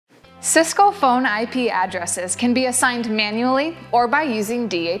Cisco phone IP addresses can be assigned manually or by using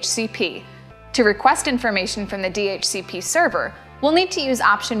DHCP. To request information from the DHCP server, we'll need to use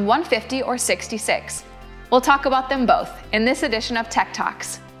option 150 or 66. We'll talk about them both in this edition of Tech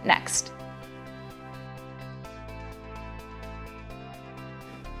Talks next.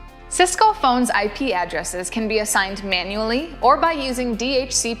 Cisco phone's IP addresses can be assigned manually or by using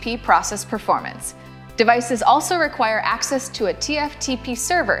DHCP process performance. Devices also require access to a TFTP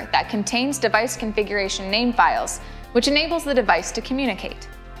server that contains device configuration name files, which enables the device to communicate.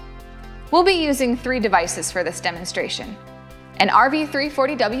 We'll be using 3 devices for this demonstration: an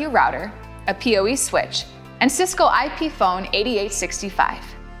RV340W router, a PoE switch, and Cisco IP phone 8865.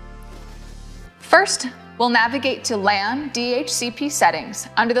 First, we'll navigate to LAN DHCP settings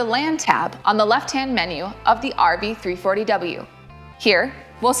under the LAN tab on the left-hand menu of the RV340W. Here,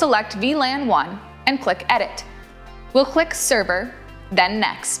 we'll select VLAN 1 and click Edit. We'll click Server, then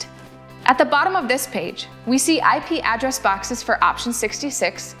Next. At the bottom of this page, we see IP address boxes for option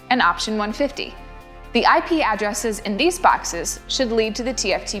 66 and option 150. The IP addresses in these boxes should lead to the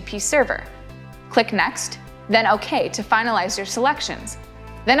TFTP server. Click Next, then OK to finalize your selections.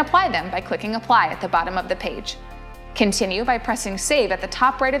 Then apply them by clicking Apply at the bottom of the page. Continue by pressing Save at the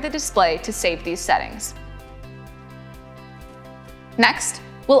top right of the display to save these settings. Next,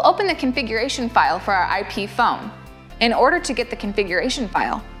 we'll open the configuration file for our IP phone. In order to get the configuration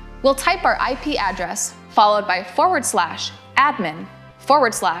file, we'll type our IP address followed by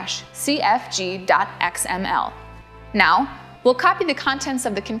 /admin/cfg.xml. Now, we'll copy the contents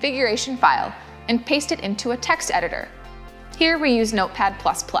of the configuration file and paste it into a text editor. Here we use Notepad++.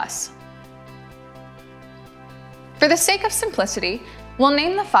 For the sake of simplicity, we'll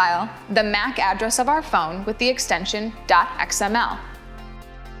name the file the MAC address of our phone with the extension .xml.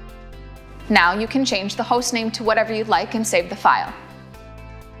 Now you can change the host name to whatever you'd like and save the file.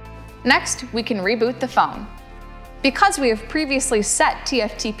 Next, we can reboot the phone. Because we have previously set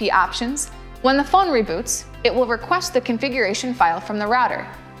TFTP options, when the phone reboots, it will request the configuration file from the router,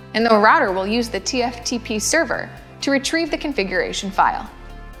 and the router will use the TFTP server to retrieve the configuration file.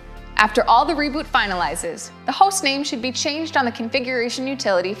 After all the reboot finalizes, the host name should be changed on the configuration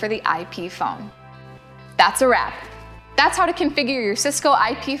utility for the IP phone. That's a wrap. That's how to configure your Cisco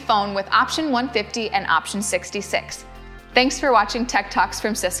IP phone with option 150 and option 66. Thanks for watching Tech Talks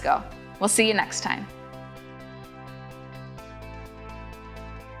from Cisco. We'll see you next time.